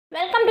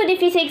Welcome to the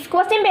physics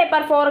question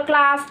paper for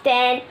class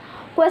 10.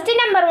 Question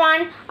number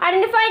 1.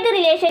 Identify the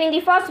relation in the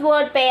first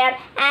word pair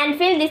and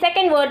fill the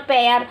second word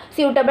pair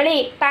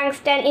suitably.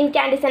 Tungsten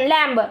incandescent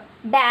lamp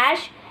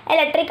dash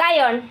electric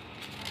iron.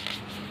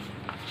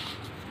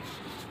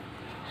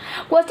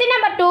 Question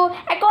number 2.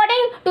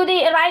 According to the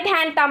right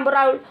hand thumb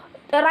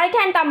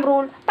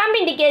rule, thumb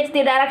indicates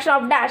the direction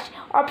of dash.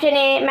 Option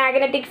A,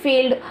 magnetic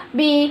field.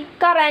 B,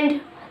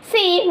 current.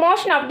 C,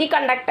 motion of the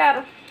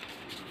conductor.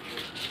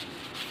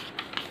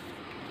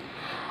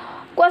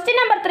 Question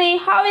number 3.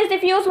 How is the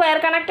fuse wire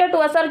connected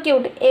to a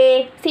circuit?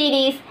 A,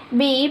 series.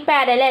 B,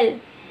 parallel.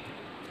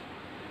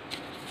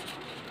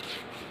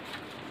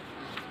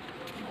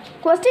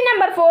 Question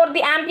number 4.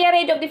 The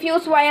amperage of the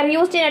fuse wire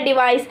used in a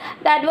device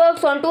that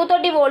works on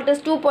 230 volt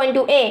is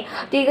 2.2 A.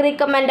 The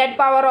recommended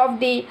power of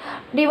the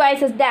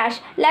device is dash,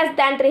 less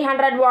than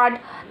 300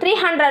 watt,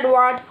 300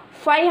 watt,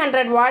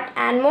 500 watt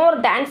and more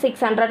than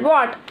 600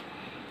 watt.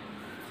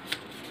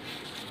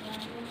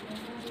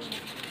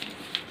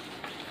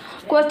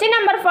 Question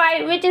number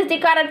 5. Which is the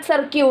correct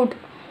circuit?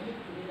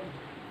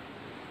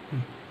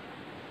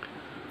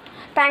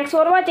 Thanks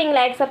for watching.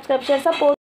 Like, subscribe, share, support.